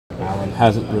Allen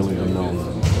hasn't really been known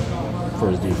for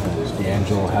his defense.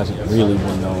 D'Angelo hasn't really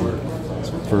been known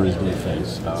for his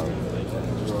defense.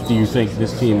 Do you think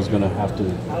this team is going to have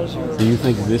to? Do you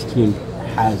think this team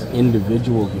has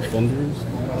individual defenders,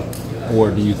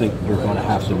 or do you think you're going to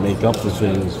have to make up for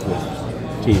things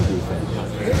with team defense?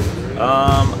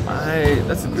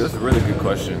 That's a really good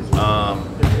question.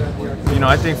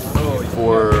 I think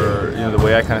for the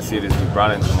way I kind of see it is we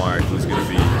brought in Jamar, who's going to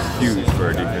be huge for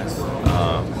our defense,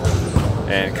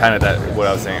 and kind of that what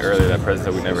I was saying earlier, that presence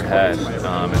that we never had.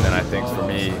 And then I think for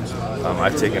me,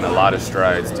 I've taken a lot of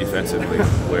strides defensively,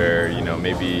 where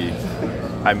maybe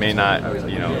I may not,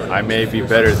 I may be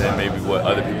better than maybe what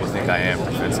other people think I am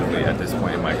defensively at this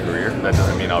point in my career. That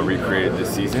doesn't mean I'll recreate it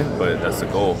this season, but that's the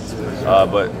goal.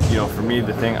 But for me,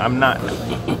 the thing, I'm not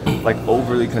like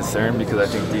overly concerned, because I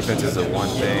think defense is the one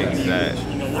thing that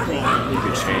you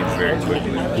could change very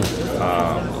quickly.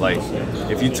 Like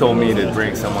if you told me to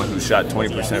bring someone who shot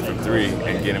 20% from three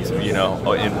and get him,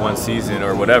 in one season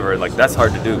or whatever, like that's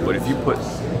hard to do. But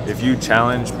if you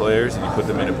challenge players and you put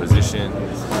them in a position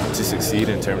to succeed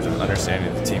in terms of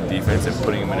understanding the team defense and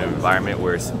putting them in an environment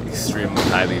where it's extremely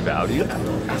highly valued,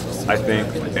 I think,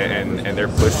 and they're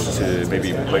pushed to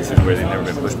maybe places where they've never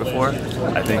been pushed before,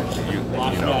 I think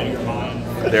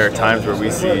there are times where we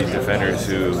see defenders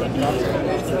who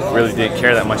really didn't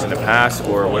care that much in the past,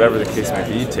 or whatever the case may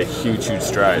be, take huge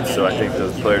strides. So I think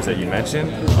those players that you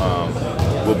mentioned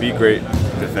will be great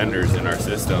defenders in our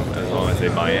system as long as they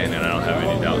buy in, and I don't have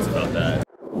any doubts about that.